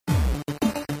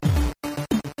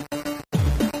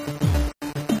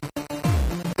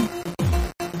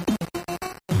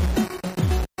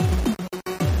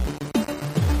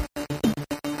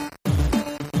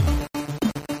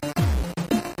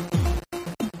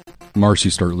Marcy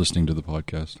start listening to the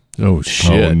podcast. Oh,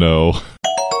 shit. Oh, no.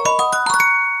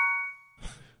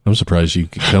 I'm surprised you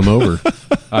could come over.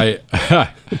 I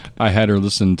had her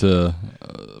listen to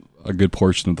a good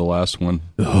portion of the last one.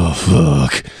 Oh,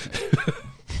 fuck.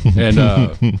 And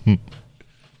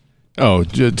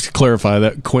just to clarify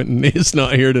that Quentin is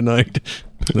not here tonight.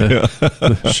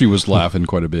 she was laughing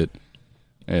quite a bit.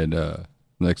 And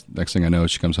next thing I know,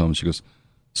 she comes home and she goes,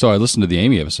 "So I listened to the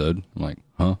Amy episode." I'm like,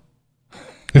 "Huh?"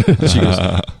 She goes,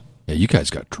 "Yeah, you guys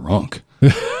got drunk."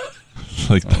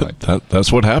 Like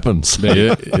that's what happens.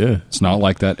 Yeah. It's not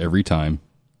like that every time.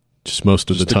 Just most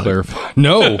of Just the to time. clarify.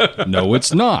 No,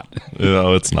 it's not.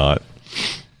 No, it's not.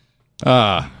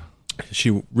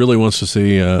 She really wants to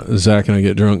see Zach and I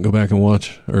get drunk, go back and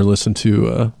watch or listen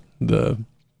to the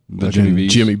Jimmy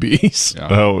B's. Jimmy B's. Yeah.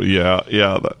 Oh, yeah.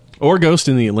 Yeah. Or Ghost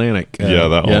in the Atlantic. Yeah,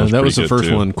 that one was that was pretty the good, first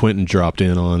too. one Quentin dropped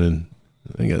in on, and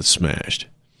I got smashed.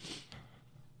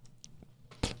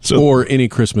 So, Or any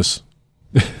Christmas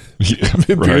yeah,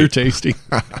 beer right. tasting.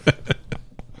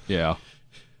 Yeah.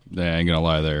 I ain't gonna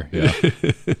lie there. Yeah.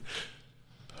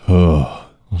 Oh,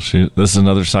 Well, shoot, this is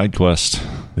another side quest.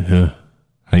 yeah.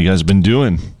 How you guys been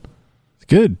doing? It's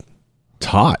good. It's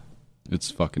hot. It's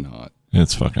fucking hot.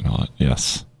 It's fucking hot.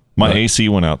 Yes. My Right. AC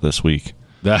went out this week.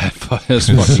 That is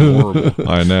fucking horrible.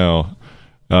 I know.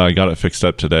 I got it fixed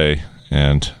up today,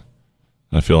 and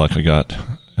I feel like I got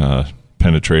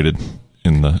penetrated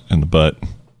in the butt.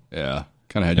 Yeah.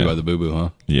 Kind of had you Yeah. by the boo-boo, huh?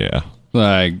 Yeah.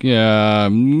 Like, yeah,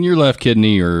 your left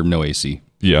kidney or no AC.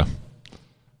 Yeah.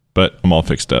 But I'm all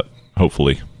fixed up.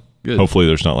 Hopefully. Good. Hopefully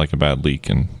there's not like a bad leak.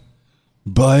 And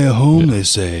Buy a home, they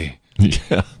say.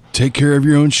 yeah. Take care of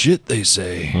your own shit, they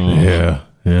say.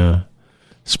 Yeah.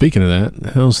 Speaking of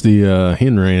that, how's the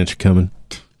hen ranch coming?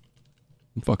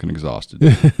 I'm fucking exhausted.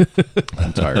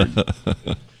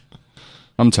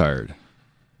 I'm tired.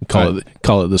 Call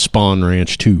it the Spawn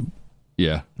Ranch 2.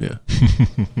 Yeah. Yeah.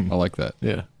 I like that.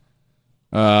 Yeah.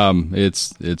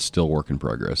 It's still work in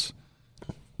progress.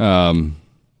 Yeah,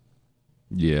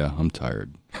 I'm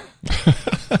tired.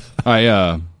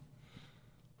 I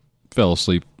fell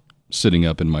asleep sitting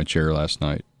up in my chair last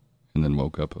night and then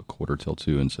woke up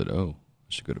 1:45 and said, "Oh, I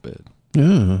should go to bed."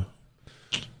 Yeah.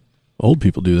 Old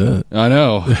people do that. I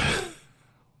know.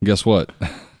 Guess what?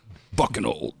 Fucking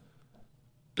old.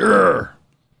 Urgh.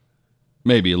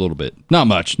 Maybe a little bit. Not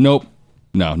much. Nope.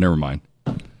 No, never mind.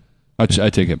 I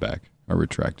take it back. I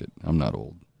retract it. I'm not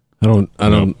old. I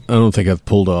don't think I've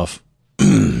pulled off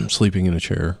sleeping in a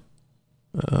chair.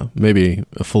 Maybe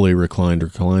a fully reclined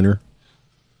recliner.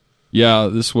 Yeah,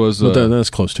 this was But that's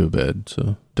close to a bed,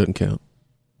 so doesn't count.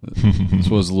 this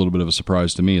was a little bit of a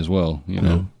surprise to me as well. You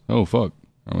know, oh fuck,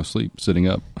 I'm asleep sitting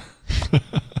up.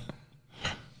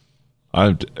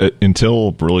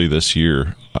 Until really this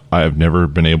year, I have never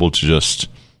been able to just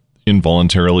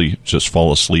involuntarily just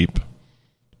fall asleep.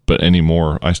 But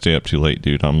anymore, I stay up too late,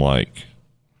 dude. I'm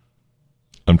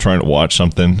trying to watch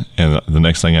something, and the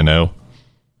next thing I know,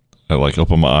 I like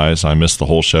open my eyes, I miss the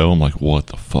whole show. I'm like, what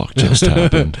the fuck just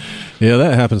happened? Yeah,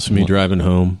 that happens to me driving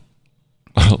home.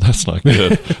 Oh, that's not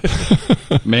good.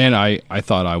 Man, I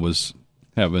thought I was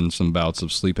having some bouts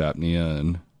of sleep apnea,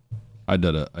 and I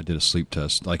did a sleep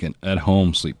test, like an at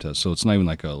home sleep test. So it's not even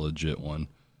like a legit one.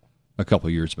 A couple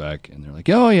of years back, and they're like,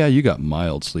 "Oh yeah, you got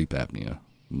mild sleep apnea."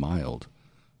 Mild.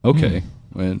 Okay,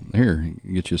 well, here,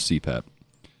 get you a CPAP.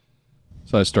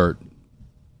 So I start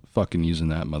fucking using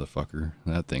that motherfucker.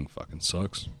 That thing fucking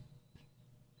sucks.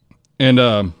 And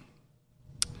I'd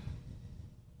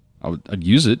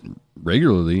use it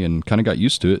regularly and kind of got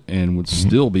used to it, and would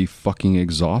still be fucking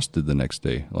exhausted the next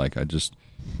day. Like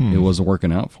it wasn't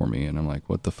working out for me, and I'm like,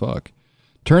 what the fuck?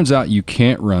 Turns out you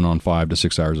can't run on 5 to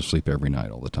 6 hours of sleep every night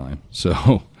all the time.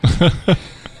 So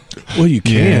Well, you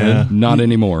can. Yeah. not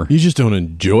anymore. You just don't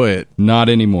enjoy it. Not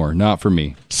anymore. Not for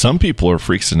me. Some people are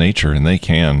freaks of nature, and they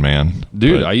can, man.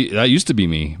 Dude, But- that used to be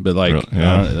me, but like Really?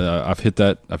 Yeah. I've hit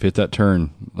that turn.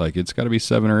 Like it's got to be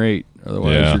 7 or 8,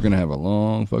 otherwise Yeah. you're gonna have a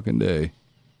long fucking day.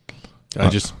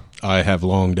 I have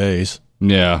long days.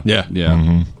 Yeah, Yeah.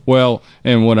 yeah. Well,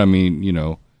 and what I mean,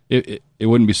 it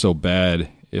wouldn't be so bad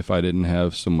if I didn't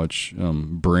have so much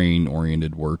brain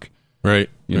oriented work. Right.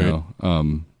 You know,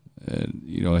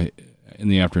 in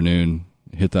the afternoon,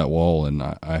 hit that wall, and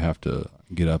I have to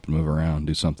get up and move around,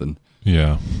 do something.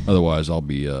 Yeah. Otherwise, I'll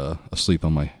be asleep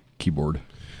on my keyboard.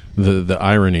 The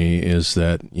irony is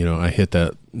that, I hit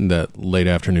that late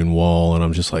afternoon wall and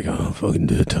I'm just like, oh, I'm fucking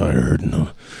dead tired. And when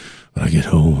I get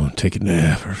home, I'll take a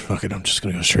nap or fuck it, I'm just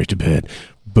going to go straight to bed.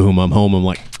 Boom, I'm home. I'm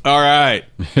like, all right,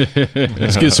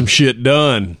 let's get some shit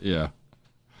done. Yeah.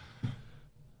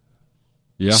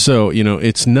 Yeah. So,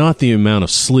 it's not the amount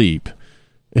of sleep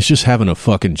It's just having a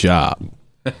fucking job.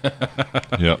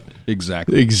 Yep.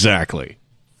 Exactly. Exactly.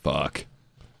 Fuck.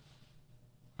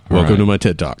 Welcome right. to my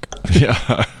TED Talk.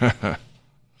 Yeah.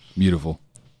 Beautiful.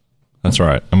 That's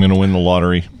right. I'm going to win the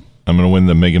lottery. I'm going to win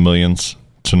the Mega Millions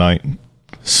tonight.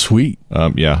 Sweet.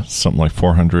 Yeah, something like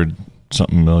 $400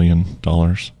 something million. All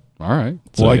right.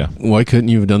 So, yeah. Why couldn't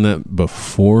you have done that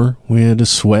before we had to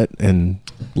sweat and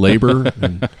labor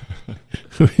and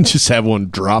just have one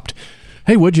dropped?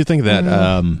 Hey, what'd you think of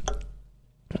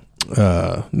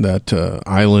that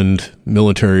island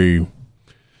military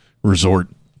resort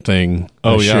thing?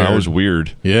 Oh, I yeah, shared? that was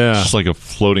weird. Yeah. It's just like a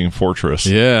floating fortress.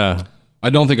 Yeah. I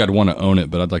don't think I'd want to own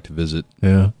it, but I'd like to visit.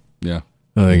 Yeah. Yeah.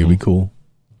 I think it'd be cool.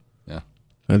 Yeah.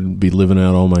 I'd be living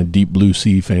out all my deep blue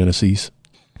sea fantasies.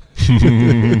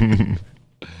 You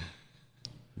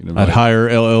know, I'd hire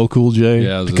LL Cool J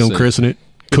Yeah, I was to gonna come say. christen it,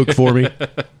 cook for me.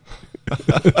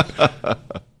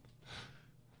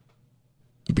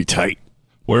 It'd be tight.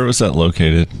 Where was that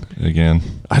located again?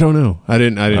 I don't know. I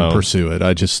didn't Oh. pursue it.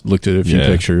 I just looked at a few Yeah.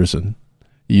 pictures, and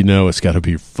it's got to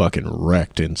be fucking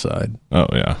wrecked inside. Oh,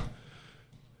 yeah.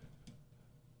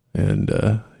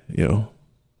 And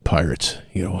pirates.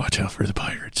 You gotta watch out for the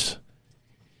pirates.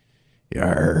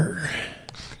 Yarr.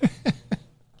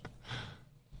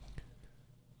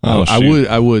 Oh, I shoot.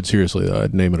 I would seriously though.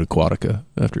 I'd name it Aquatica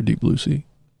after Deep Blue Sea.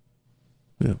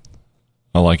 Yeah.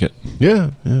 I like it.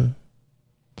 Yeah. Yeah.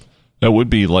 That would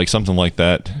be like something like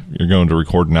that. You're going to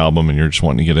record an album and you're just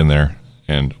wanting to get in there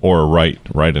or write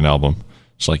an album.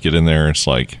 It's like get in there. It's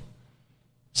like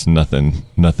it's nothing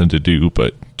to do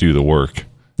but do the work.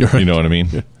 Right. You know what I mean?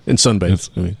 Yeah. And sunbathe.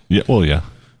 I mean, Yeah. Well, yeah.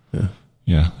 Yeah.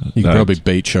 Yeah. you could That- probably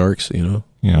bait sharks.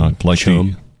 like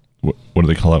chum. what do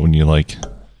they call it when you like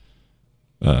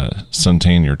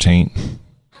suntan your taint?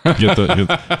 Get the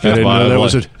I didn't know that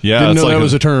was a didn't know that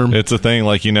was a term. It's a thing.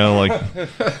 Like like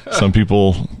some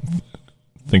people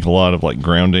think a lot of like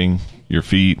grounding your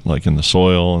feet like in the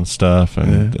soil and stuff,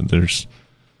 and there's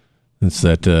It's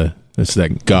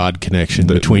that God connection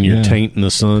between your taint and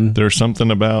the sun. there's something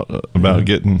about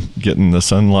getting the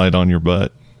sunlight on your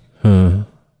butt. I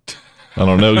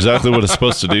don't know exactly what it's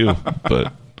supposed to do,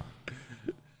 but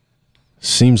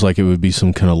Seems like it would be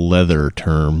some kind of leather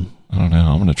term. I don't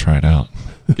know. I'm gonna try it out.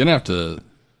 Gonna have to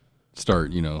start,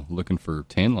 looking for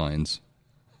tan lines.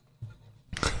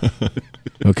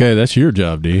 Okay, that's your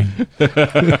job, D.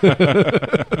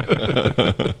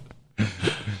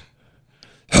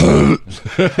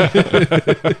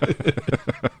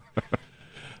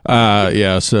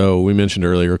 Yeah, so we mentioned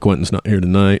earlier Quentin's not here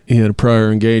tonight. He had a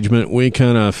prior engagement. We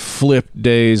kind of flipped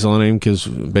days on him because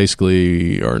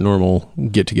basically our normal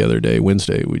get-together day,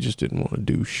 Wednesday, we just didn't want to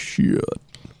do shit.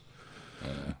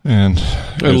 And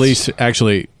At least,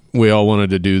 actually, we all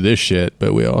wanted to do this shit,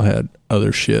 but we all had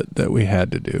other shit that we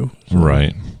had to do. So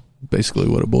right. basically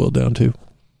what it boiled down to.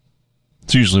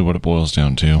 It's usually what it boils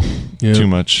down to. Yeah. Too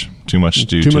much to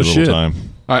do, Too too much little shit. time.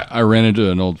 I ran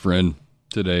into an old friend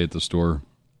today at the store.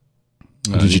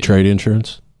 Did you trade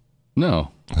insurance? No.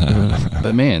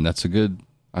 But man, that's a good.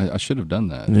 I should have done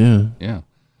that. Yeah.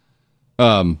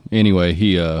 Yeah. Anyway,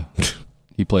 he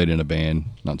played in a band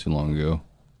not too long ago.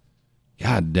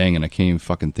 God dang it, I can't even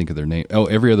fucking think of their name. Oh,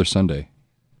 Every Other Sunday.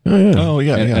 Oh, yeah. Oh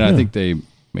yeah, And, yeah. and I think they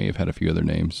may have had a few other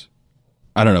names.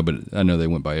 I don't know, but I know they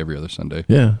went by Every Other Sunday.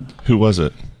 Yeah. Who was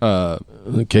it?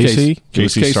 Casey? It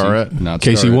was Casey Starrett? Not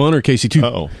Casey Starrett. 1 or Casey 2?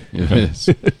 Oh, It is.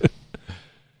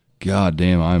 God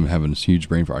damn, I'm having this huge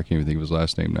brain fart. I can't even think of his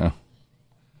last name now.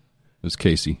 It was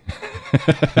Casey.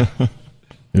 It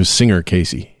was singer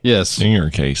Casey. Yes.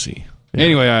 singer Casey.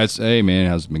 Anyway, I said, hey man,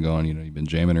 how's it been going? You been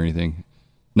jamming or anything?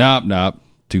 Nope.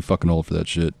 Too fucking old for that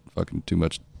shit. Fucking too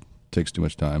much. Takes too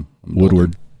much time. I'm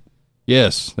Woodward.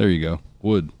 Yes, there you go.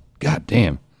 Wood. God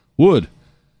damn. Wood.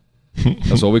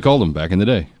 That's what we called him back in the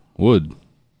day. Wood.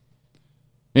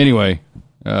 Anyway,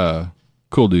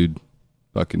 cool dude.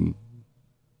 Fucking.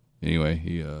 Anyway,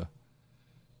 he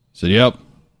said, yep,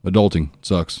 adulting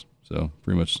sucks. So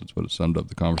pretty much that's what it summed up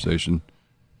the conversation.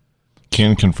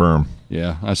 Can confirm.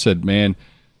 Yeah, I said, man,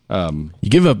 You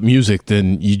give up music,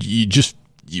 then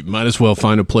you might as well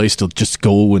find a place to just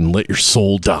go and let your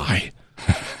soul die.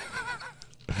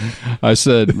 I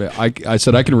said I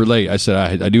can relate. I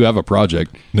said I do have a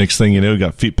project. Next thing you know, you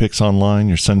got feet pics online.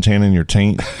 You're suntanning your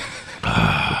taint.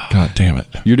 God damn it!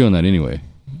 You're doing that anyway.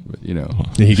 But,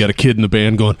 And you got a kid in the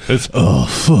band going, oh,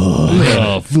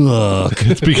 fuck.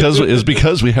 It's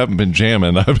because we haven't been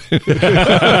jamming. We've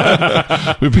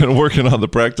been working on the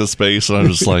practice space, and I'm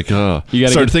just like, gotta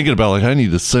started thinking about like I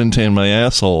need to suntan my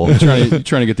asshole. trying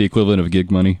to get the equivalent of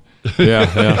gig money. Yeah.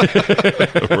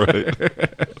 Right.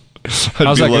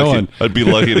 How's that lucky, going? I'd be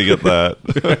lucky to get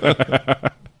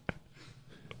that.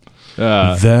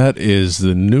 That is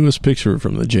the newest picture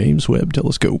from the James Webb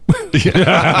Telescope.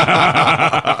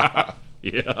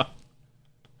 Yeah.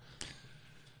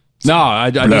 No,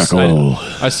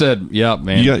 I said, yeah,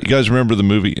 man. You guys remember the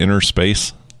movie Inner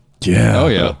Space? Yeah. Oh,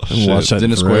 yeah. I haven't watched that in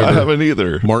Dennis forever. I haven't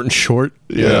either. Martin Short.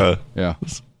 Yeah. Yeah.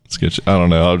 It's good. I don't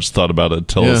know. I just thought about a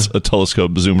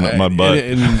telescope zooming up my butt.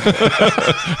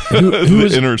 Who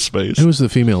was Inner Space. Who was the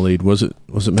female lead? Was it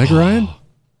Meg Ryan?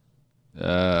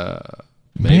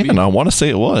 Maybe. Man, I want to say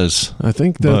it was. I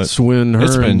think that's when her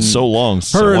It's been and, so long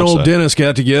since her I and watched old that. Dennis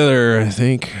got together. I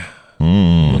think.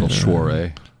 Little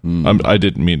soiree. I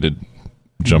didn't mean to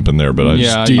jump in there, but I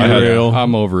Yeah, just derail.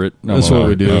 I'm over it. That's what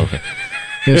we do. Okay.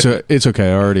 It's okay.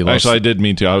 I already lost. Actually, I did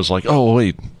mean to. I was like, oh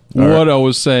wait, What I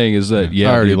was saying is that, I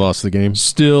already dude, lost the game.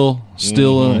 still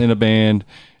in a band,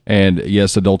 and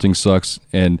yes, adulting sucks.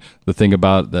 And the thing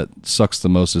about it that sucks the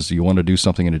most is you want to do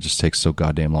something and it just takes so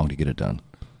goddamn long to get it done.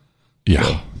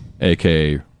 yeah,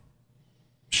 AKA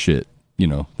shit.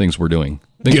 Things we're doing.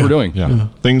 Things we're doing. yeah.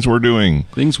 Things we're doing.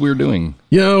 Things we're doing.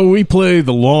 We play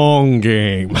the long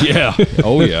game. Yeah.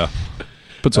 Oh yeah.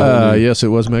 Puts a whole new- Yes, it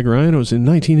was Meg Ryan. It was in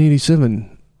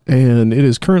 1987, and it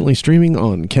is currently streaming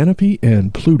on Canopy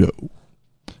and Pluto.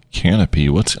 Canopy.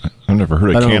 I've never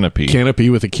heard of Canopy. Canopy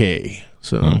with a K.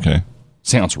 So Okay.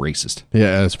 Sounds racist.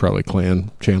 yeah, it's probably Clan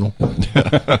channel.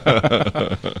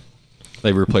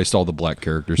 They replaced all the black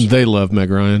characters. They love Meg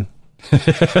Ryan.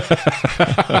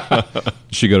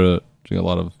 She go to a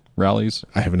lot of rallies.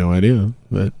 I have no idea,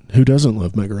 but who doesn't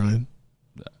love Meg Ryan?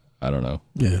 I don't know.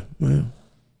 Yeah, well,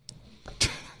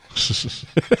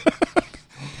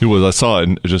 He was. I saw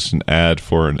just an ad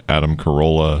for an Adam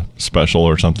Carolla special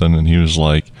or something, and he was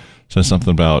like, said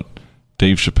something about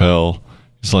Dave Chappelle.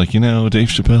 He's like, Dave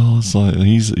Chappelle is like,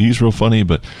 he's real funny,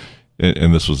 but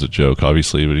and this was a joke,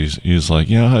 obviously, but he's like,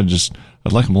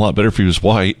 I'd like him a lot better if he was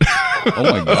white. Oh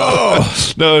my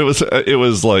god. No, it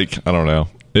was like, I don't know.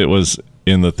 It was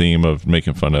in the theme of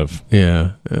making fun of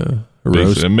yeah.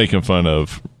 Roast. making fun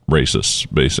of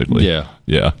racists, basically. Yeah.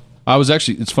 Yeah. I was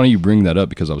actually. It's funny you bring that up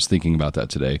because I was thinking about that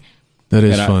today. That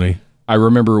is And funny. I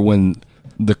remember when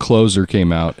The Closer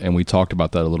came out, and we talked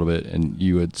about that a little bit, and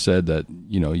you had said that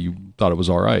you thought it was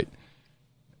all right.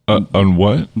 On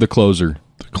what? The Closer,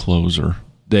 The Closer.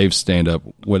 Dave's stand up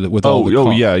with all the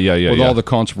with all the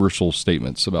controversial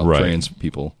statements about Right. trans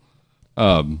people.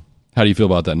 How do you feel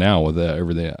about that now with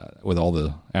everything, with all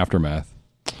the aftermath?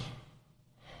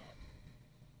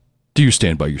 Do you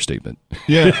stand by your statement?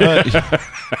 Yeah.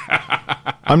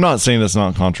 I'm not saying it's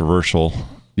not controversial.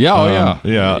 Yeah, oh yeah,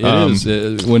 yeah, It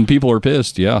is. When people are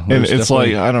pissed, yeah. And there's it's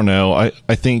definitely- like, I don't know. I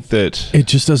think that It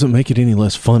just doesn't make it any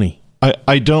less funny.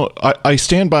 I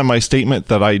stand by my statement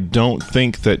that I don't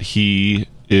think that he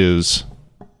is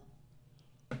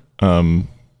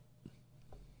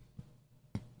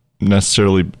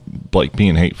necessarily like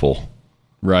being hateful.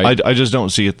 right. I just don't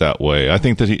see it that way. I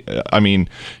think that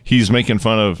he's making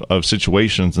fun of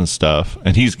situations and stuff,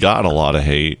 and he's got a lot of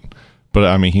hate. But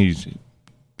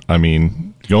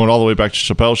going all the way back to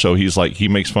Chappelle's show, he's like, he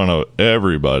makes fun of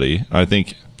everybody. I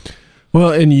think.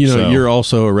 Well, and So- you're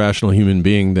also a rational human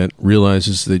being that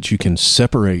realizes that you can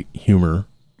separate humor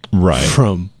Right.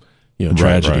 from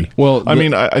tragedy. Right. Well,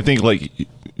 I think like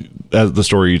as the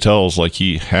story he tells, like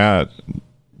he had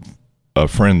a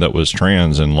friend that was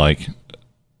trans and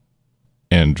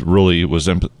really was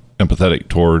empathetic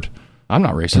toward. I'm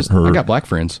not racist. Her- I got black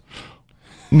friends.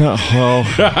 No, well, all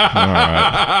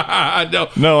right. No.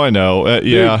 No, I know.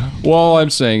 Yeah, Well, all I'm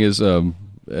saying is, a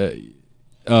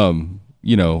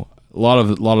lot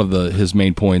of his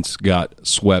main points got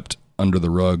swept under the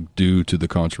rug due to the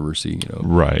controversy.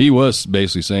 Right. He was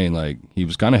basically saying like he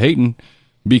was kind of hating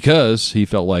because he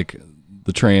felt like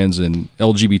the trans and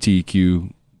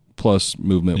LGBTQ plus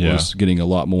movement Yeah. was getting a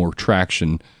lot more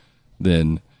traction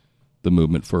than the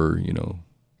movement for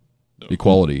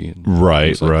equality. And Right,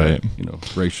 things like right.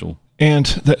 that, racial.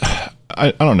 and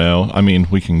I don't know. I mean,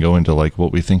 we can go into like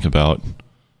what we think about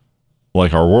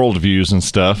like our worldviews and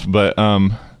stuff, but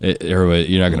Everybody,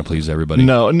 you're not going to please everybody.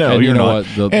 no, And you're you know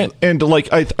not. what? And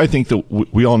like I think that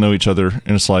we all know each other,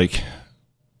 and it's like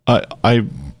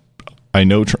I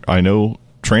know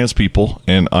trans people,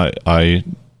 and I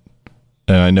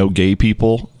know gay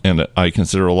people, and I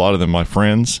consider a lot of them my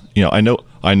friends. I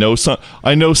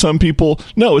know some people.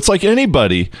 No, it's like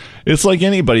anybody. It's like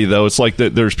anybody though. It's like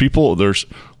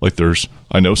that.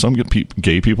 I know some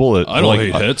gay people that I don't like,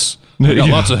 hate hits. I got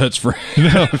Yeah. lots of hits for.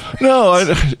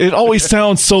 it always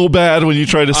sounds so bad when you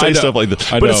try to say know. stuff like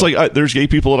that. I But it's know. like there's gay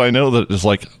people that I know that is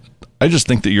like, I just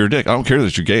think that you're a dick. I don't care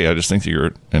that you're gay. I just think that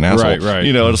you're an asshole. Right.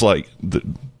 It's like,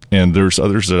 and there's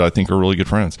others that I think are really good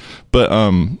friends. But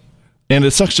And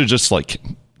it sucks to just like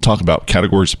talk about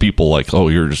categories of people like, oh,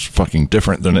 you're just fucking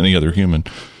different than any other human.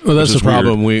 Well, that's the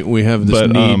problem. We have this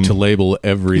need to label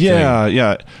everything.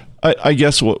 Yeah. I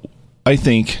guess what I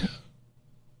think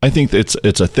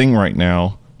it's a thing right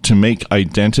now to make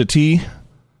identity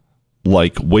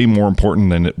like way more important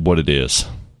than what it is.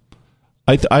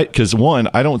 Because one,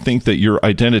 I don't think that your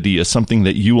identity is something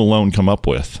that you alone come up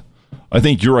with. I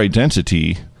think your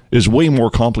identity is way more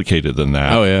complicated than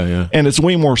that. Oh, yeah. And it's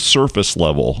way more surface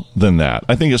level than that.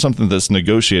 I think it's something that's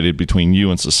negotiated between you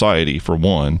and society, for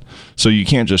one. So you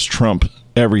can't just trump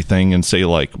everything and say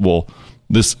like, well,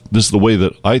 this is the way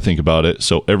that I think about it,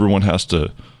 so everyone has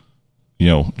to,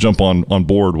 jump on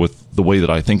board with the way that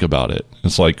I think about it.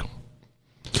 It's like,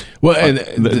 well,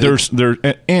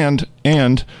 and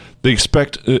and they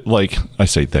expect, like I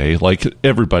say they, like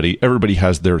everybody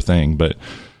has their thing, but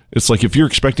it's like if you're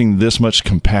expecting this much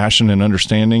compassion and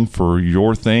understanding for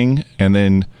your thing, and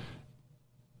then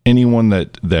anyone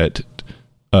that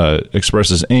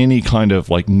expresses any kind of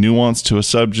like nuance to a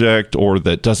subject, or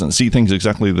that doesn't see things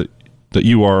exactly that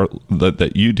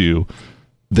you do,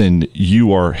 then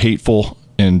you are hateful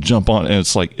and jump on. And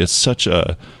it's like it's such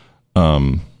a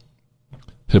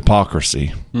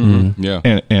hypocrisy. Mm-hmm.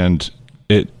 Yeah, and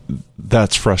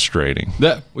that's frustrating.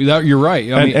 That you're right.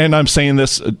 And I'm saying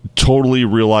this totally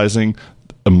realizing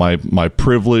my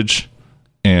privilege,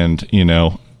 and and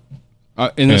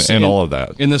all of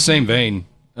that. In the same vein,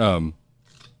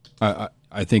 I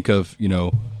think of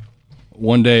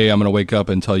one day I'm going to wake up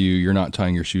and tell you're not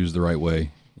tying your shoes the right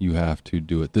way. You have to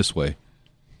do it this way,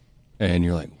 and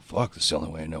you're like, fuck, this is the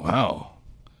only way I know how.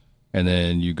 And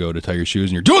then you go to tie your shoes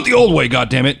and you're doing it the old way. God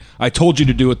damn it! I told you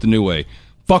to do it the new way.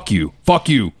 Fuck you.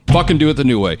 Fucking do it the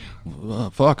new way.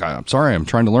 Fuck. I'm sorry. I'm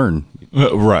trying to learn.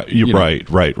 Right.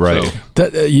 Right.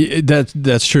 So,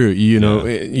 that's true.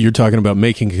 You're talking about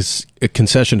making a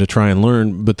concession to try and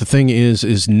learn, but the thing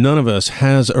is none of us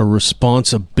has a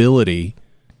responsibility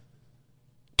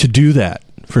to do that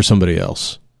for somebody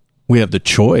else. We have the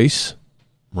choice.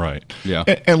 Right. Yeah.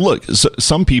 And look,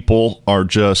 some people are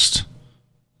just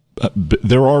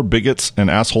there are bigots and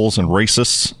assholes and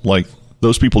racists. Like,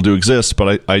 those people do exist,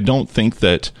 but I don't think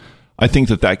that. I think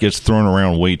that gets thrown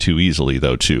around way too easily,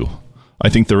 though. Too, I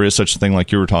think there is such a thing,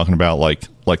 like you were talking about, like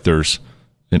there's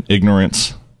an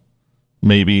ignorance,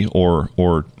 maybe,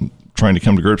 or trying to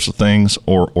come to grips with things,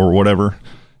 or whatever.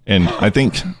 And I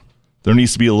think there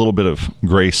needs to be a little bit of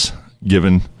grace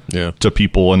given to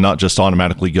people, and not just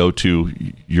automatically go to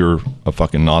you're a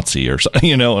fucking Nazi or something.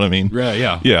 You know what I mean?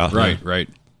 Yeah. Right.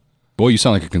 Boy, you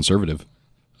sound like a conservative.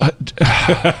 Dude,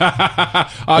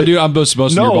 I'm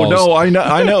supposed to your balls. No, I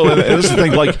know. And this is the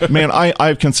thing, like, man,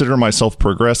 I've considered myself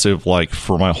progressive, like,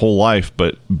 for my whole life,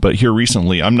 but here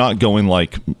recently, I'm not going,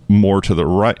 like, more to the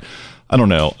right. I don't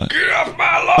know. Get off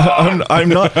my lawn! I'm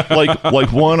not,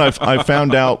 like one, I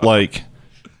found out, like,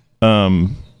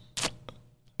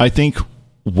 I think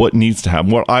what needs to happen,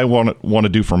 what I want to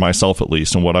do for myself at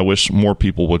least, and what I wish more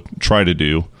people would try to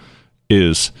do,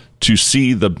 is to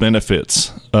see the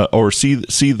benefits or see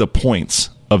the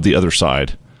points of the other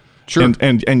side. Sure.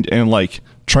 And like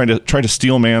try to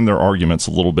steel man their arguments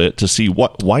a little bit to see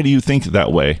why do you think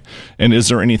that way, and is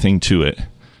there anything to it,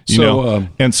 you know?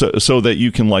 And so that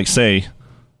you can like say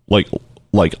like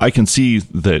I can see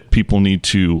that people need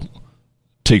to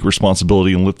take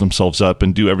responsibility and lift themselves up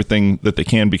and do everything that they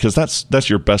can, because that's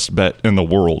your best bet in the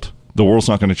world. The world's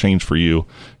not going to change for you,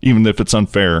 even if it's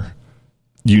unfair.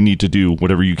 You need to do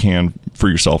whatever you can for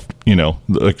yourself.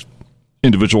 The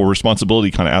individual responsibility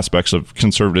kind of aspects of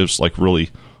conservatives like really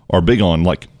are big on.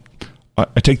 Like,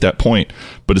 I take that point,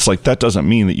 but it's like that doesn't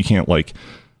mean that you can't like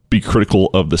be critical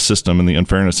of the system and the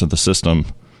unfairness of the system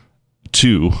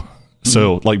too. Mm-hmm.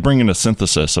 So like bringing a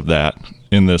synthesis of that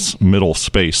in this middle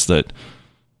space that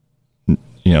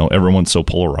everyone's so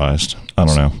polarized. I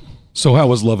don't know. So how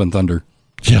was Love and Thunder?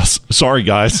 Yes. Sorry,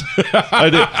 guys.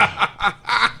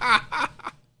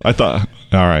 I thought,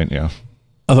 all right, yeah.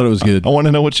 I thought it was good. I want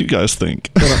to know what you guys think.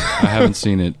 I haven't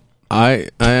seen it. I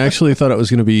actually thought it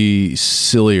was going to be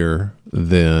sillier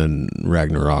than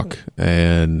Ragnarok,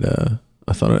 and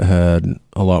I thought it had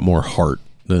a lot more heart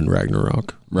than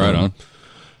Ragnarok. Right on.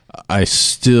 I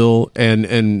still let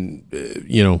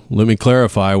me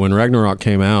clarify. When Ragnarok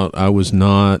came out, I was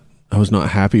not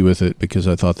happy with it because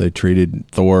I thought they treated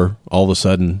Thor all of a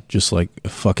sudden just like a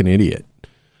fucking idiot.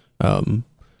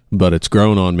 But it's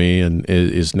grown on me and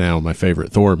is now my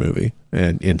favorite Thor movie,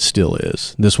 and still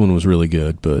is. This one was really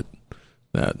good, but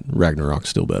that Ragnarok's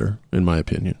still better, in my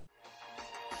opinion.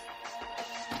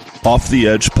 Off the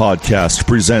Edge Podcast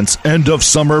presents End of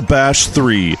Summer Bash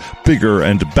 3, bigger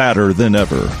and badder than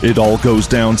ever. It all goes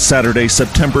down Saturday,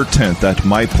 September 10th at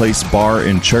My Place Bar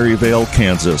in Cherryvale,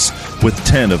 Kansas, with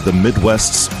 10 of the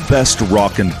Midwest's best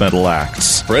rock and metal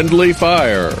acts. Friendly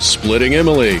Fire, Splitting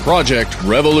Emily, Project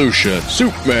Revolution,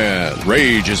 Soupman,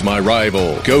 Rage is My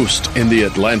Rival, Ghost in the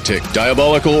Atlantic,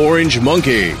 Diabolical Orange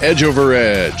Monkey, Edge Over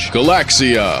Edge,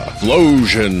 Galaxia,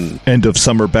 Flosion. End of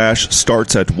Summer Bash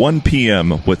starts at 1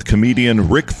 p.m. with comedian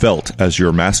Rick Felt as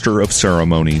your master of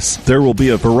ceremonies. There will be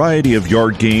a variety of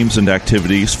yard games and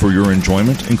activities for your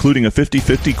enjoyment, including a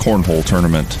 50-50 cornhole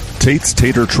tournament. Tate's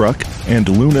Tater Truck and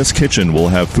Luna's Kitchen will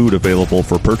have food available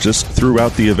for purchase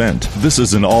throughout the event. This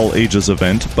is an all-ages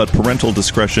event, but parental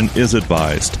discretion is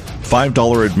advised.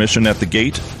 $5 admission at the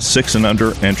gate, 6 and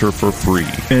under enter for free.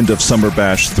 End of Summer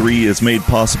Bash 3 is made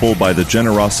possible by the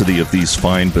generosity of these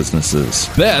fine businesses.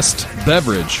 Best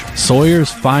beverage.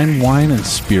 Sawyer's Fine Wine and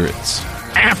Spirits.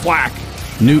 Aflac.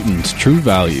 Newton's True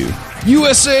Value.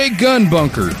 USA Gun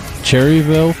Bunker.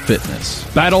 Cherryville Fitness.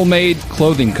 Battle Made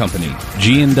Clothing Company.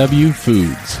 G&W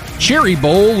Foods. Cherry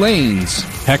Bowl Lanes.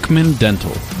 Heckman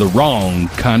Dental. The Wrong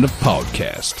Kind of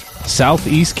Podcast.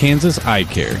 Southeast Kansas Eye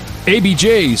Care.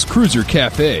 ABJ's Cruiser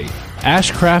Cafe.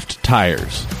 Ashcraft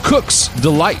Tires. Cook's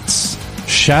Delights.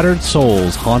 Shattered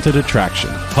Souls Haunted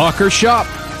Attraction. Hawker Shop.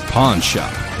 Pawn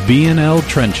Shop. B&L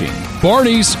Trenching.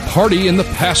 Barney's Party in the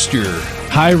Pasture.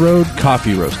 High Road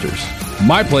Coffee Roasters.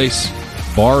 My Place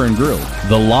Bar and Grill.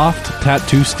 The Loft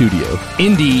Tattoo Studio.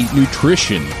 Indie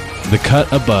Nutrition. The Cut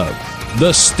Above.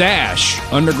 The Stash.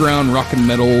 Underground Rock and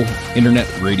Metal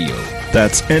Internet Radio.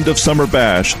 That's End of Summer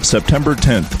Bash, September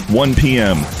 10th, 1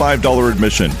 p.m., $5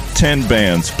 admission, 10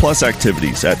 bands, plus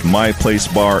activities at My Place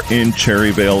Bar in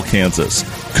Cherryvale, Kansas.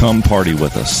 Come party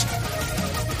with us.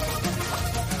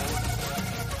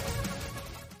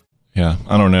 Yeah,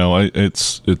 I don't know.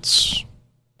 It's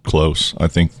close. I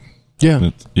think. Yeah,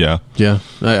 Yeah.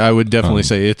 I would definitely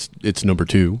say it's number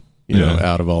 2. You know,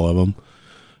 out of all of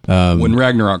them. When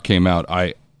Ragnarok came out,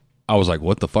 I was like,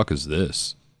 "What the fuck is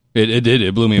this?"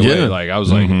 It blew me away. Yeah. Like I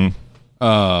was like,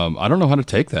 I don't know how to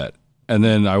take that. And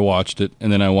then I watched it,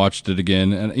 and then I watched it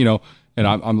again, and and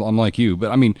I'm like you,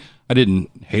 but I mean, I didn't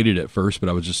hate it at first, but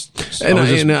I was just, And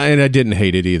I didn't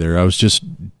hate it either. I was just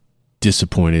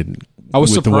disappointed. I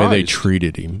was with the way they surprised.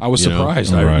 treated him. I was you know?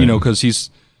 surprised, Right. because he's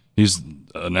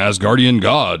an Asgardian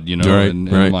god, Right, and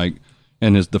right. like,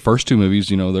 and the first 2 movies,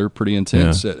 they're pretty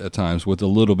intense at times with a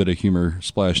little bit of humor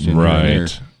splashed in here and there.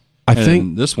 Right. I And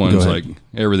think this go one's ahead. like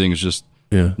everything's just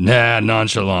Yeah.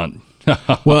 nonchalant.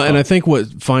 Well, and I think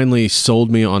what finally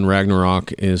sold me on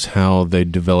Ragnarok is how they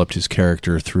developed his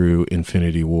character through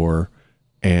Infinity War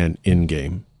and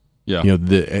Endgame. Yeah,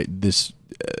 This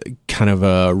kind of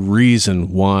a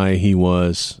reason why he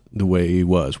was the way he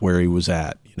was, where he was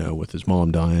at, with his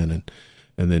mom dying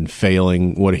and then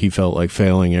failing what he felt like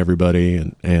failing everybody,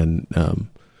 and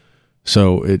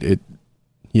so it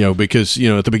because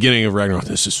at the beginning of Ragnarok,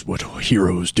 this is what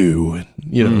heroes do, and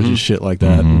just shit like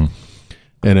that,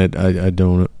 and I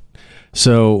don't.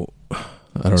 So I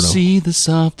don't know. See the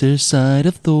softer side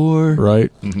of Thor.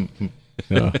 Right?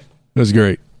 Yeah, it was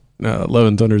great. Love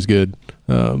and Thunder is good,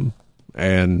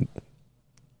 and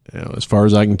as far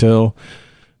as I can tell,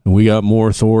 we got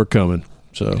more Thor coming.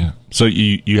 So Yeah. So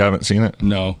you haven't seen it?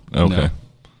 No. Okay. No.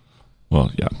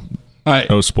 Well, yeah. I,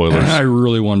 No spoilers. I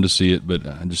really wanted to see it, but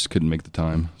I just couldn't make the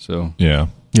time. So Yeah.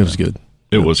 it was good.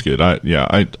 It was good.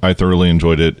 I thoroughly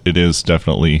enjoyed it. It is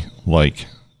definitely like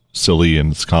silly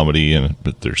and it's comedy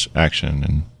but there's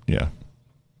action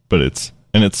but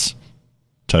it's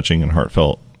touching and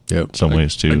heartfelt Yep. in some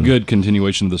ways too. a good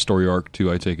continuation of the story arc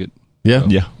too. I take it. Yeah.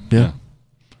 Yeah.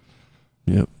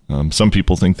 Yep. Some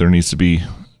people think there needs to be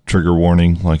trigger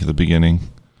warning like at the beginning.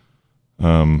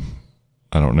 I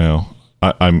don't know.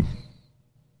 I'm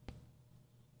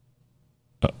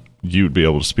you'd be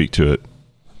able to speak to it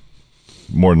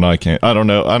more than I can. I don't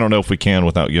know if we can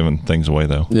without giving things away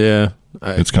though. Yeah.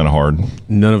 It's kind of hard.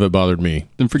 None of it bothered me.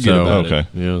 Then forget about it. Okay.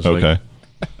 It's Okay.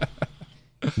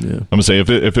 Yeah. I'm gonna say if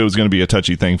it was going to be a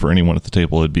touchy thing for anyone at the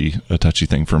table, it'd be a touchy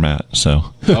thing for Matt. So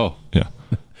Oh, yeah.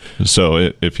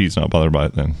 So if he's not bothered by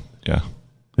it, then yeah.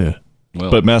 Yeah.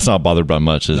 well. But Matt's not bothered by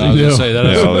much, is I was he? gonna say that.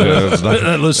 Yeah, it's not-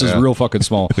 That list is real fucking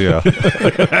small. Yeah.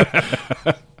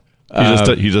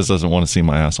 He just doesn't want to see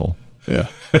my asshole. Yeah.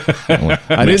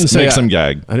 I didn't say makes I- him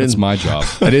gag. I It's didn't. my job.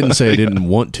 I didn't say I didn't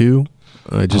want to.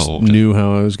 I just Oh, okay. knew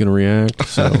how I was going to react.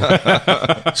 So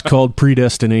it's called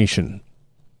predestination.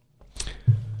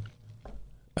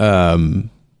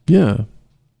 Yeah.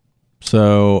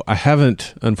 So I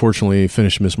haven't, unfortunately,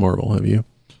 finished Miss Marvel. Have you?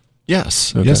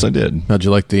 Yes. Okay. Yes, I did. How'd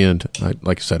you like the end?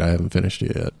 Like I said, I haven't finished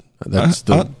it yet. That's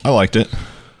I liked it.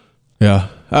 Yeah.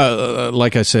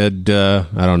 Like I said,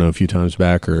 I don't know, a few times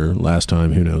back or last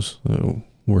time, who knows?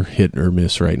 We're hit or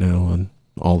miss right now on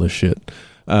all this shit.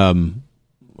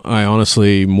 I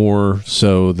honestly, more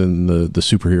so than the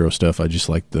superhero stuff, I just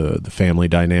like the family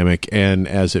dynamic, and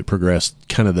as it progressed,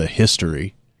 kind of the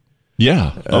history.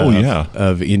 Yeah.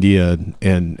 Of India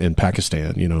and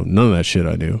Pakistan. You know, none of that shit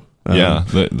I knew.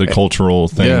 The cultural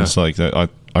things like that.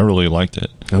 I really liked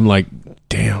it. I'm like,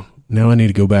 damn, now I need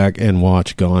to go back and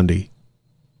watch Gandhi.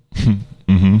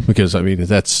 Because, I mean,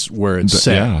 that's where it's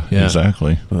set. Yeah,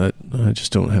 exactly. But I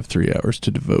just don't have 3 hours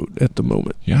to devote at the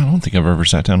moment. Yeah, I don't think I've ever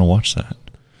sat down and watched that.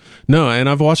 No, and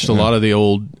I've watched a lot of the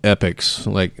old epics,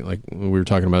 like we were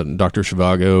talking about Dr.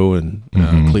 Zhivago and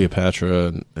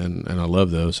Cleopatra, and I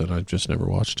love those, and I've just never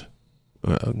watched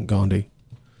Gandhi.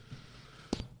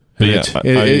 But yeah,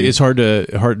 it's hard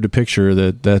to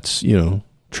picture that's, you know,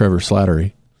 Trevor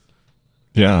Slattery.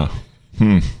 Yeah.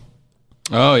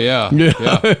 Oh yeah.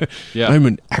 I'm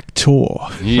an actor.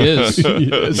 He is.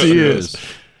 Yes, he is.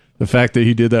 The fact that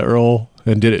he did that role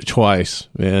and did it twice,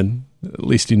 man. At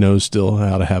least he knows still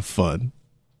how to have fun.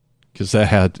 Because that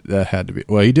had to be.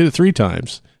 Well, he did it 3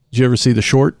 times. Did you ever see the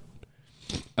short?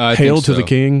 Hail to the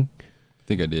King. I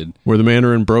think I did. Where the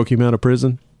Mandarin broke him out of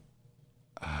prison.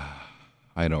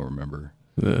 I don't remember.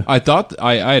 I thought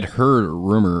I had heard a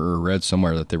rumor or read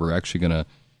somewhere that they were actually going to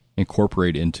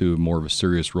incorporate into more of a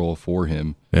serious role for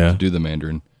him to do the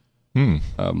Mandarin,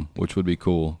 which would be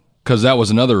cool. Because that was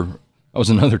another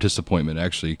disappointment,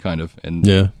 actually, kind of.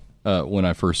 And when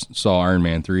I first saw Iron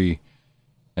Man 3,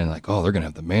 and like, oh, they're gonna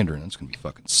have the Mandarin, that's gonna be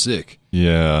fucking sick.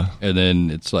 Yeah. And then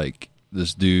it's like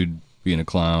this dude being a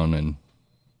clown, and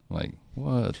like,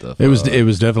 what the fuck? It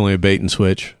was definitely a bait and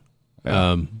switch.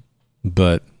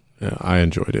 But I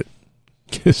enjoyed it.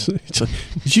 It's like,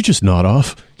 did you just nod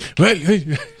off?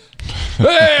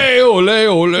 Hey, ole,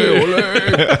 ole,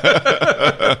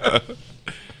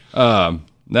 ole.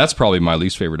 That's probably my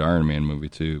least favorite Iron Man movie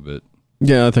too, but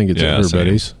yeah, I think it's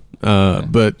everybody's.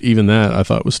 But even that I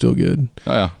thought was still good.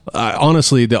 Oh, yeah.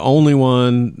 Honestly, the only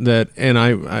one that, and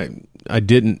I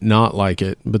didn't not like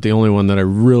it, but the only one that I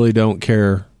really don't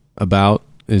care about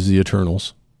is the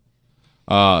Eternals.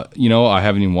 You know, I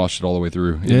haven't even watched it all the way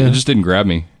through. It just didn't grab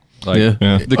me. Like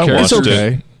the characters,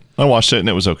 okay. I watched it and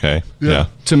it was okay. Yeah.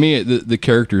 To me, the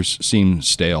characters seem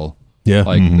stale. Yeah.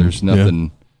 Like there's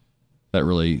nothing that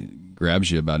really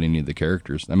grabs you about any of the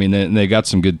characters. I mean, they got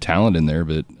some good talent in there,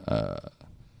 but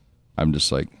I'm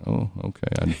just like, oh,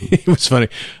 okay. It was funny.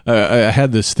 I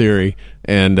had this theory,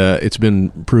 and it's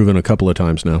been proven a couple of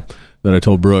times now, that I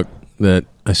told Brooke that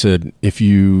I said, if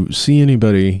you see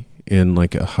anybody in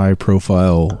like a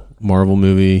high-profile Marvel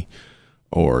movie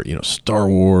or, you know, Star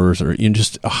Wars or in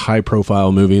just a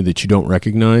high-profile movie that you don't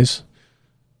recognize,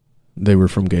 they were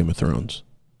from Game of Thrones.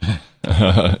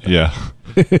 Yeah.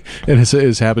 And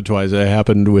it's happened twice. It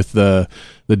happened with the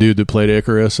dude that played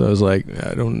Icarus. I was like,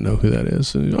 I don't know who that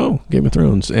is. And, oh, Game of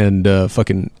Thrones. And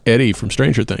fucking Eddie from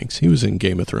Stranger Things. He was in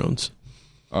Game of Thrones.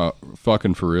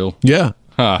 Fucking for real? Yeah.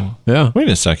 Huh. Yeah. Wait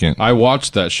a second. I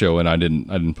watched that show and I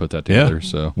didn't put that together.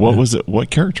 So what was it? What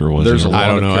character was There's it? a lot I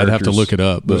don't of know. I'd have to characters. look it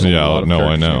up. But Yeah, I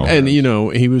know. And you know,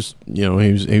 he was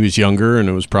younger, and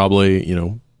it was probably, you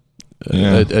know,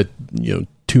 a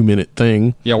 2-minute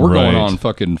thing. Yeah, we're going Right. on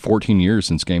fucking 14 years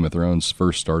since Game of Thrones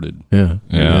first started. Yeah.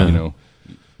 You know,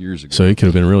 years ago. So he could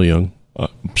have been real young.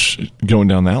 Going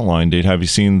down that line, Dave, have you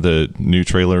seen the new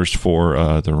trailers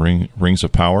for the Rings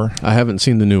of Power? I haven't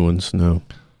seen the new ones. No.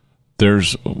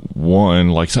 There's one,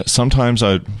 like sometimes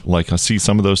I see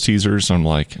some of those teasers. I'm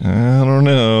like, I don't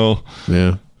know.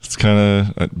 Yeah. It's kind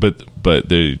of, but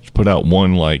they put out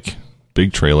one like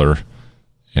big trailer,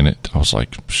 and I was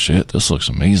like, shit, this looks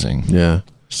amazing. Yeah.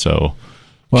 So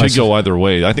Well, could go either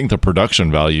way. I think the production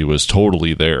value is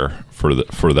totally there for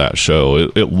that show.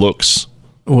 It looks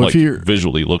like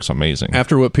visually looks amazing.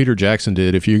 After what Peter Jackson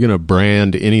did, if you're going to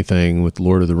brand anything with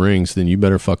Lord of the Rings, then you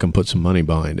better fucking put some money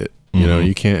behind it. You know,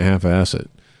 you can't half-ass it.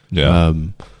 Yeah.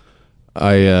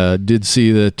 I did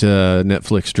see that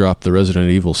Netflix dropped the Resident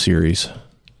Evil series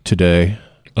today.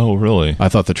 Oh, really? I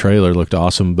thought the trailer looked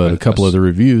awesome, but a couple of the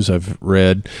reviews I've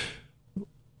read,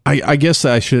 I guess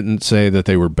I shouldn't say that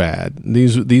they were bad.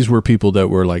 These were people that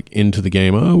were like into the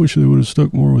game. Oh, I wish they would have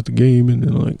stuck more with the game,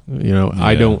 and like, you know,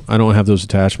 I don't have those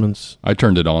attachments. I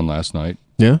turned it on last night.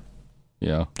 Yeah.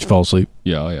 Yeah. Did you fall asleep?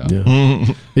 Yeah.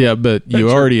 Yeah, but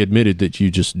you already admitted that you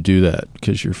just do that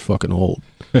because you're fucking old.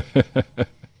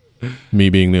 Me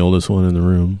being the oldest one in the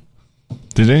room.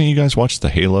 Did any of you guys watch the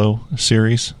Halo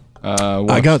series?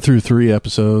 I got through 3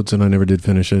 episodes and I never did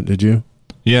finish it. Did you?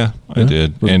 Yeah, I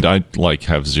did. And I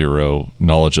have zero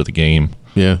knowledge of the game.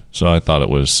 Yeah. So I thought it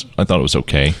was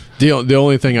okay. The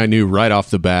only thing I knew right off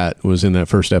the bat was in that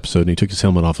first episode, and he took his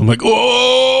helmet off. I'm like,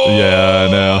 oh, Yeah,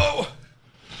 I know.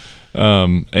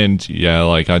 And yeah,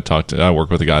 like I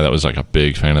worked with a guy that was like a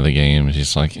big fan of the game. And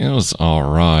he's like, it was all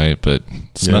right, but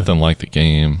it's nothing like the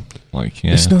game. Like,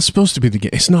 yeah, it's not supposed to be the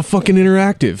game. It's not fucking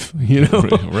interactive, you know?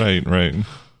 right.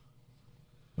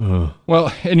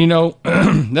 Well, and you know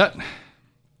that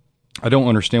I don't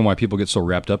understand why people get so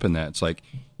wrapped up in that. It's like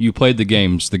you played the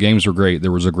games. The games were great.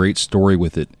 There was a great story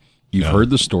with it. You've heard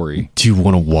the story. Do you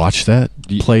want to watch that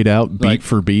played out beat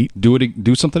for beat?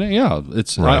 Do something. Yeah,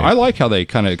 it's. Right. I like how they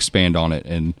kind of expand on it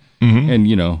and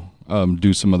you know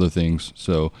do some other things.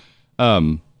 So, I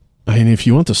mean, if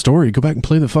you want the story, go back and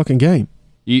play the fucking game.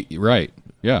 Right.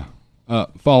 Yeah.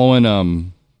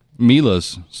 Following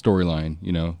Mila's storyline,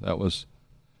 you know, that was,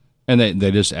 and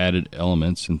they just added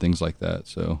elements and things like that.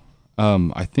 So,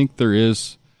 I think there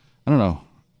is, I don't know.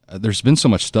 There's been so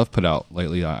much stuff put out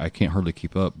lately, I can't hardly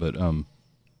keep up. But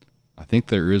I think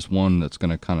there is one that's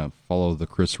going to kind of follow the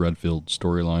Chris Redfield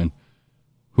storyline,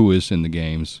 who is in the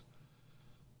games.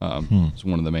 It's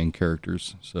one of the main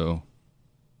characters. So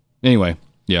anyway,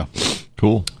 yeah,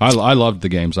 Cool. I loved the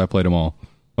games. I played them all,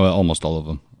 well, almost all of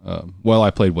them. I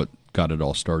played what got it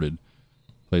all started.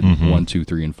 Played 1, 2,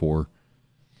 3, and 4.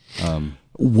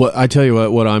 What I tell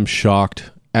you what I'm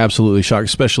shocked. Absolutely shocked,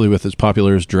 especially with as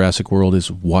popular as Jurassic World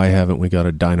is. Why haven't we got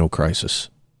a Dino Crisis?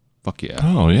 Fuck yeah.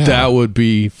 Oh yeah. That would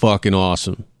be fucking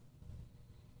awesome.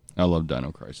 I love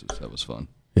Dino Crisis. That was fun.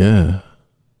 Yeah.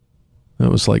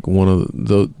 That was like one of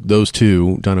those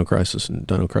two, Dino Crisis and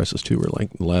Dino Crisis 2 were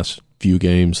like the last few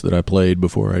games that I played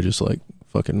before I just like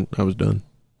fucking, I was done.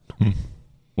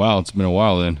 Wow, it's been a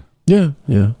while then. Yeah.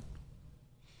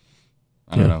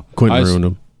 I don't know. Quentin ruined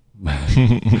them.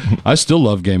 I still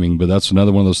love gaming, but that's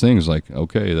another one of those things like,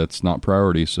 okay, that's not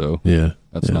priority, so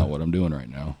that's not what I'm doing right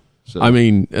now. So I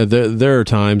mean, there are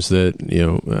times that, you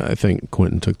know, I think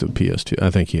Quentin took the PS2.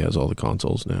 I think he has all the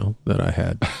consoles now that I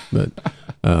had. But,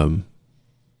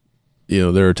 you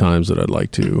know, there are times that I'd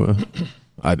like to,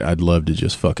 I'd love to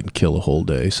just fucking kill a whole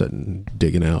day sitting,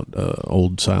 digging out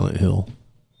old Silent Hill,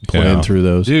 playing through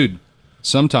those. Dude,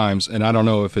 sometimes, and I don't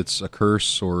know if it's a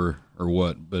curse or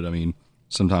what, but I mean,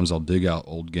 sometimes I'll dig out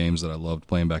old games that I loved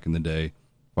playing back in the day,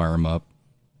 fire them up,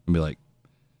 and be like,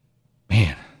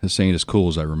 man, this ain't as cool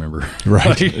as I remember.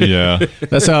 Right. Yeah.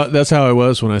 That's how I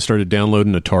was when I started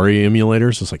downloading Atari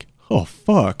emulators. It's like, oh,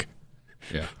 fuck.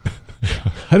 Yeah.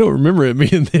 I don't remember it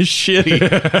being this shitty.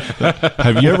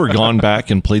 Have you ever gone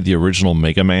back and played the original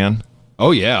Mega Man?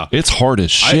 Oh, yeah. It's hard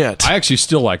as shit. I actually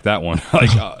still like that one.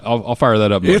 Like, I'll fire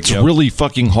that up. It's really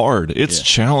fucking hard. It's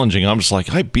challenging. I'm just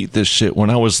like, I beat this shit when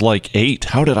I was like 8.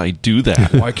 How did I do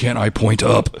that? Why can't I point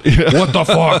up? What the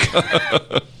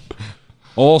fuck?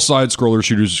 All side-scroller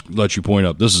shooters let you point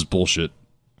up. This is bullshit.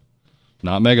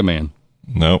 Not Mega Man.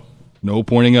 Nope. No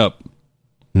pointing up.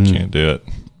 Can't do it.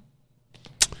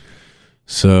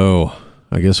 So,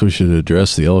 I guess we should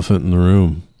address the elephant in the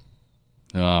room.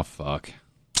 Oh, fuck.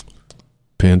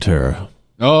 Pantera.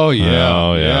 Oh, yeah.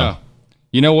 Oh, yeah.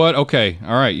 You know what? Okay.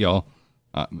 All right, y'all.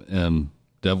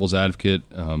 Devil's advocate.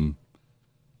 I'm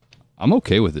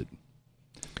okay with it.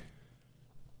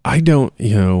 I don't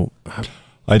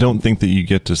think that you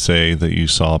get to say that you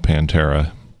saw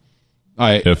Pantera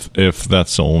if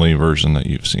that's the only version that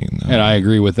you've seen. Though. And I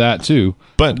agree with that, too.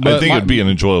 But I think it'd be an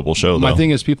enjoyable show, though. My thing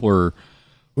is people are,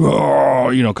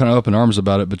 kind of up in arms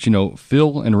about it. But,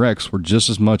 Phil and Rex were just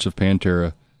as much of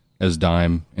Pantera as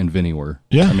Dime and Vinny were.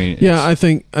 Yeah. I mean, I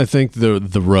think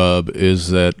the rub is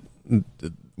that,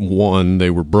 one, they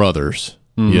were brothers,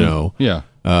 Yeah.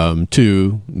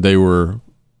 2, they were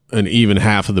an even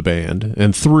half of the band,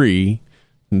 and 3,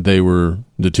 they were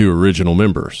the 2 original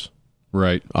members.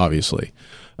 Right. Obviously.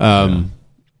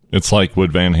 It's like,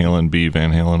 would Van Halen be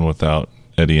Van Halen without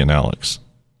Eddie and Alex?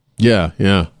 Yeah.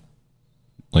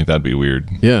 Like, that'd be weird.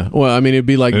 Yeah. Well, I mean, it'd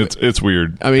be like... It's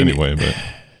weird anyway, but...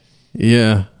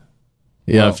 Yeah.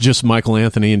 Yeah, if just Michael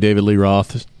Anthony and David Lee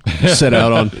Roth set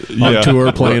out on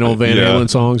tour playing old Van Halen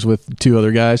songs with 2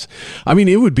 other guys. I mean,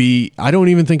 it would be... I don't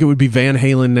even think it would be Van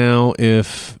Halen now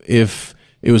if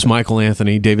it was Michael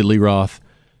Anthony, David Lee Roth,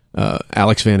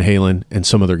 Alex Van Halen, and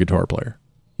some other guitar player.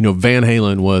 Van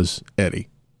Halen was Eddie.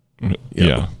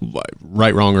 Yeah.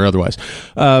 Right, wrong, or otherwise.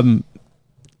 I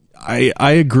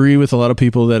agree with a lot of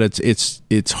people that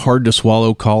it's hard to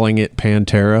swallow calling it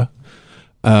Pantera.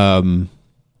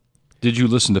 Did you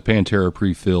listen to Pantera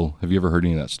pre-Phil? Have you ever heard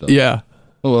any of that stuff? Yeah.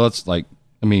 Oh, well, that's like,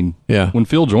 Yeah. when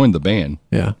Phil joined the band,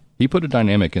 Yeah. he put a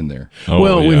dynamic in there.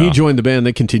 Oh, When he joined the band,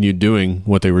 they continued doing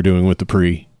what they were doing with the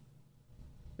pre.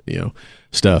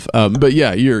 stuff. But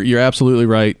yeah, you're absolutely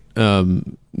right.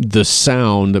 The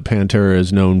sound that Pantera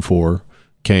is known for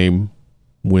came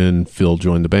when Phil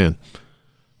joined the band.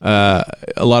 A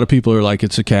lot of people are like,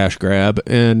 it's a cash grab,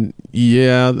 and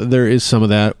yeah, there is some of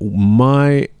that.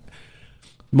 My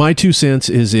 2 cents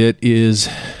is it is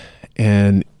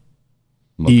an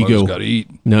ego. Gotta eat.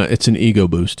 No, it's an ego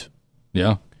boost.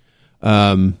 Yeah.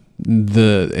 The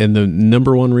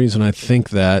number one reason I think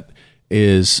that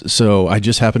is, so I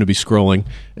just happened to be scrolling,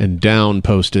 and Down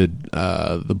posted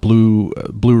the Blue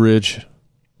Ridge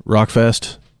Rock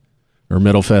Fest or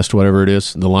Metal Fest, whatever it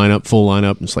is, the lineup, full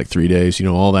lineup. It's like 3 days,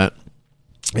 all that.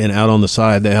 And out on the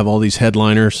side, they have all these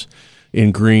headliners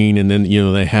in green, and then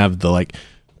they have the like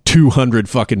 200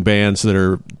 fucking bands that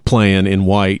are playing in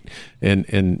white,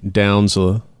 and Down's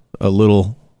a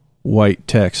little white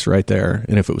text right there.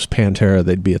 And if it was Pantera,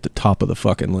 they'd be at the top of the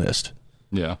fucking list.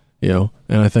 Yeah. And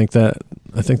I think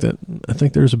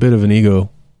there's a bit of an ego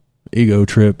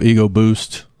trip, ego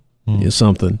boost,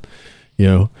 something,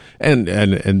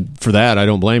 and for that, I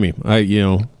don't blame him.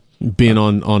 Being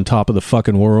on top of the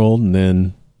fucking world, and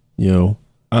then,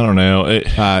 I don't know.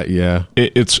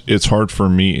 It's hard for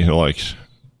me.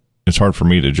 It's hard for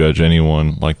me to judge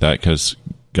anyone like that, because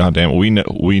goddamn,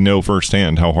 we know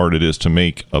firsthand how hard it is to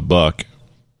make a buck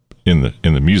in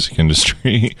the music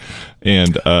industry,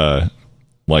 and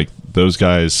like those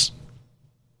guys,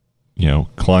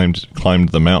 climbed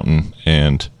the mountain,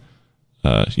 and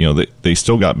they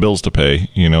still got bills to pay.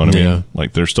 You know what I mean? Yeah.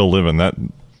 Like they're still living.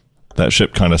 That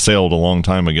ship kind of sailed a long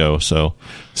time ago. So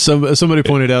somebody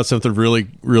pointed out something really,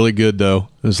 really good though.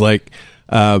 It was like,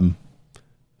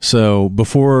 so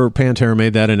before Pantera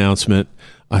made that announcement,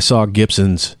 I saw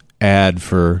Gibson's ad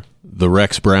for the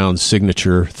Rex Brown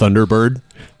signature Thunderbird.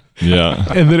 Yeah.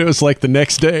 And then it was like the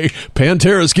next day,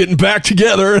 Pantera's getting back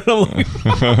together. And I'm like,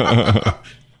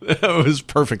 that was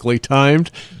perfectly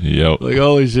timed. Yep. Like,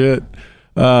 holy shit.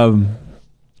 Yeah,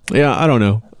 I don't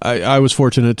know. I was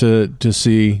fortunate to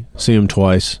see him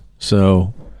twice.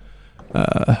 So,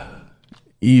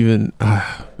 even,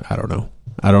 I don't know.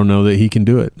 I don't know that he can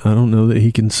do it. I don't know that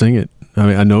he can sing it. I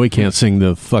mean, I know he can't sing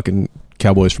the fucking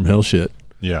Cowboys from Hell shit.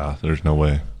 Yeah, there's no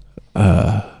way.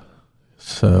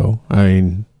 So, I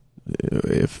mean,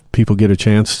 if people get a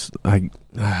chance, I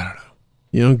don't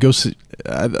know. Go see.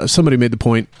 Somebody made the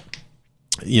point.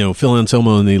 Phil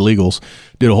Anselmo and the Illegals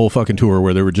did a whole fucking tour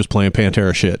where they were just playing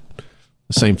Pantera shit.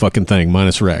 The same fucking thing,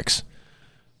 minus Rex.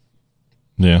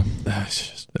 Yeah. It's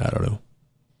just, I don't know.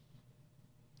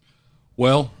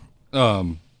 Well,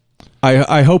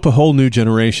 I hope a whole new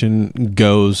generation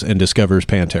goes and discovers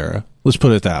Pantera. Let's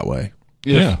put it that way.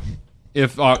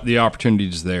 If the opportunity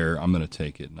is there, I'm going to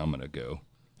take it and I'm going to go.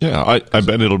 Yeah, I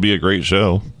bet it'll be a great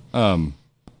show.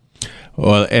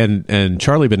 Well, and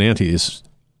Charlie Benanti is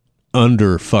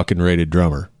under fucking rated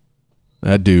drummer.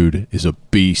 That dude is a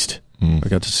beast. I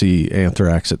got to see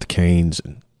Anthrax at the Canes,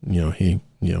 and he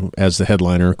as the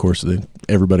headliner, of course,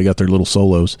 everybody got their little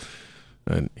solos,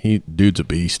 and dude's a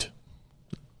beast.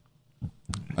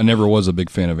 I never was a big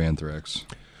fan of Anthrax.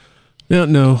 Yeah,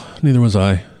 no, neither was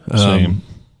I. Same.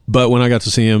 But when I got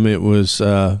to see him, it was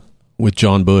with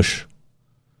John Bush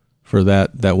for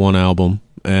that one album,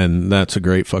 and that's a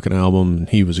great fucking album. And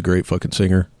he was a great fucking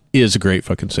singer. Is a great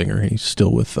fucking singer. He's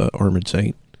still with Armored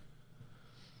Saint.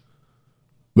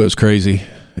 But it was crazy.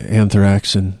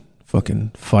 Anthrax and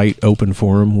fucking Fight opened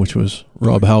for him, which was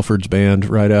Rob Halford's band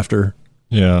right after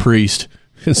Priest.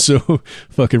 And so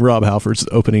fucking Rob Halford's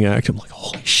the opening act. I'm like,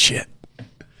 holy shit.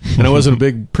 And I wasn't a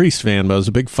big Priest fan, but I was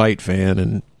a big Fight fan.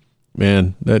 And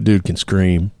man, that dude can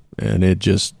scream. And it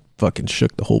just fucking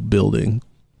shook the whole building.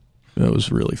 That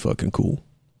was really fucking cool.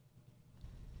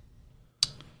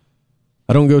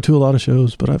 I don't go to a lot of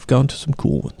shows, but I've gone to some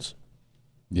cool ones.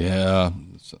 Yeah.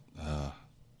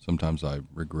 Sometimes I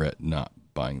regret not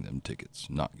buying them tickets,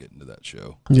 not getting to that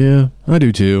show. Yeah, I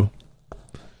do too.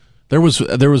 There was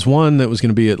one that was going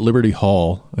to be at Liberty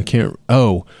Hall. I can't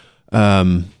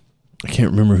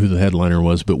remember who the headliner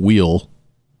was, but Wheel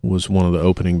was one of the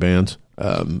opening bands.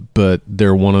 But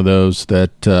they're one of those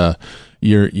that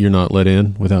you're not let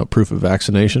in without proof of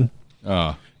vaccination.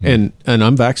 And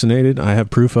I'm vaccinated. I have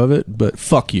proof of it, but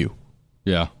fuck you.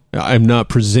 Yeah. I'm not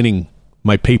presenting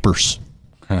my papers.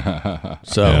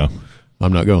 So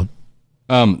I'm not going.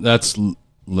 That's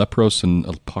Lepros and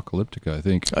Apocalyptica, I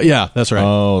think. Yeah, that's right.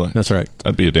 Oh, that's right.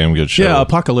 That'd be a damn good show. Yeah,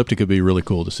 Apocalyptica would be really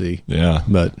cool to see. Yeah.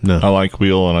 But no. I like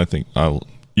Wheel, and I think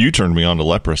you turned me on to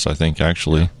Leprous, I think,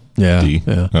 actually. Yeah.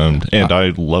 Yeah. And I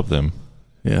love them.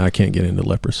 Yeah, I can't get into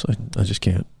Leprous. I just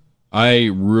can't. I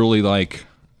really like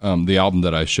the album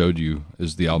that I showed you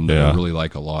is the album that I really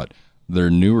like a lot. their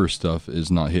newer stuff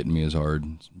is not hitting me as hard.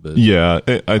 But Yeah,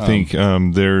 I think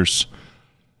there's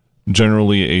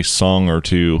generally a song or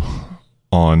two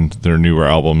on their newer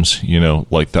albums,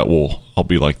 like that I'll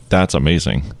be like, that's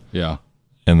amazing. yeah.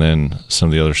 And then some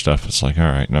of the other stuff, it's like, all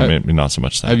right, no, maybe not so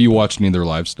much that. Have you watched any of their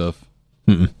live stuff?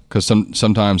 Because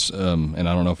sometimes, and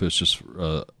I don't know if it's just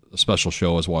a special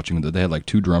show I was watching, that they had like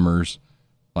 2 drummers.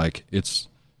 Like it's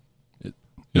a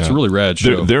really rad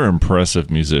show. They're impressive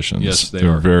musicians. Yes, they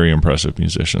they're are. very impressive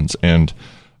musicians. And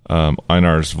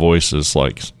Einar's voice is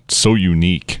like so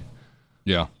unique.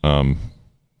 Yeah.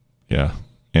 Yeah.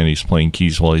 And he's playing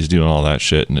keys while he's doing all that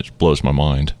shit, and it blows my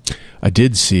mind. I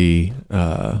did see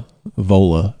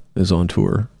Vola is on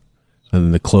tour,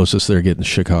 and the closest they're getting is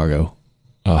Chicago.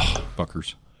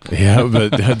 Fuckers. Yeah,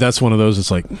 but that's one of those.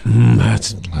 It's like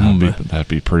That'd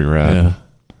be pretty rad. yeah.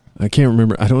 I can't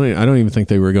remember. I don't even think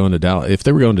they were going to Dallas. If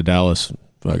they were going to Dallas,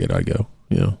 fuck it, I'd go.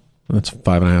 That's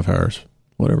 5.5 hours.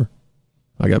 Whatever.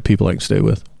 I got people I can stay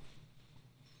with.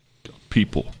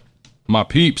 People. My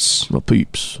peeps. My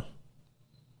peeps.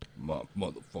 My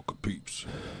motherfucking peeps.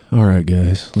 All right,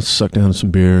 guys, let's suck down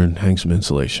some beer and hang some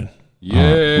insulation.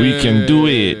 Yeah. We can do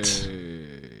it.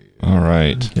 All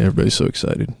right. Yeah, everybody's so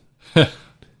excited.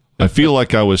 I feel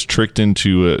like I was tricked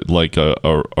into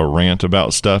a rant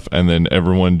about stuff, and then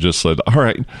everyone just said, all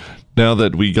right, now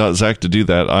that we got Zach to do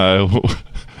that, I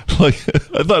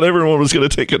thought everyone was going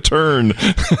to take a turn.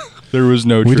 There was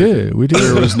no We trick. did.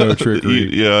 There was no trickery.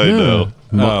 Yeah, I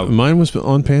know. Mine was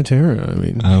on Pantera. I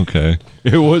mean, Okay.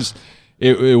 It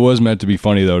was meant to be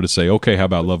funny, though, to say, okay, how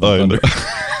about Love and Thunder?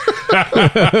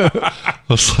 I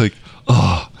was like,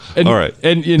 oh, And, all right.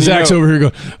 And Zach's over here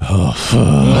going, oh,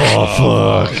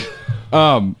 fuck.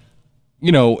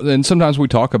 And sometimes we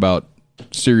talk about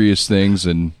serious things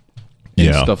and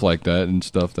Yeah. stuff like that and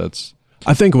stuff that's...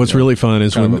 I think what's really fun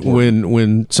is Kind of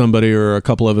when somebody or a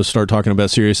couple of us start talking about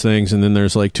serious things, and then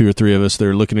there's like 2 or 3 of us,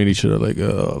 they're looking at each other like,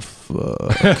 oh,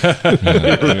 fuck.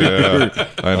 Yeah,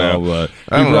 I know. You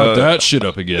brought that shit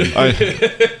up again.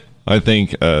 I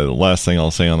think last thing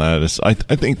I'll say on that is I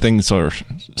think things are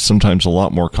sometimes a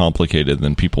lot more complicated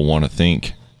than people want to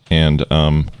think, and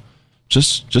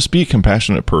just be a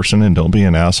compassionate person and don't be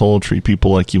an asshole. Treat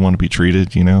people like you want to be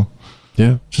treated.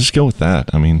 Yeah. Just go with that.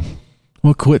 I mean,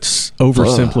 Well, quit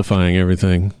oversimplifying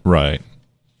everything. right.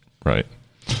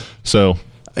 So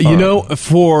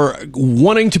For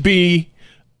wanting to be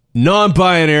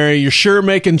non-binary, you're sure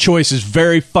making choices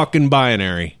very fucking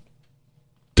binary.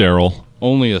 Daryl,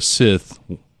 Only a Sith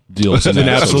deals in An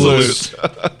absolutes.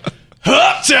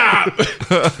 Up top!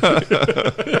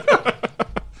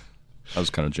 That was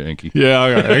kind of janky. Yeah,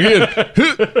 again.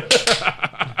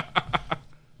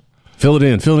 Fill it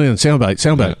in. Soundbite.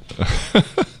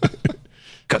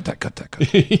 Cut that.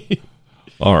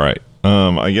 all right.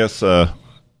 I guess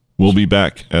we'll be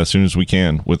back as soon as we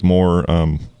can with more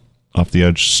off the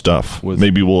edge stuff.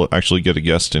 Maybe we'll actually get a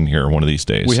guest in here one of these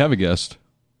days. We have a guest.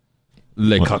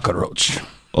 Le Cockroach.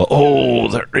 Oh,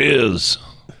 there is.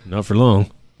 Not for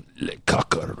long. Le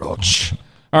Cockroach.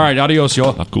 All right, adios,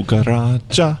 y'all. La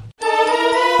cucaracha.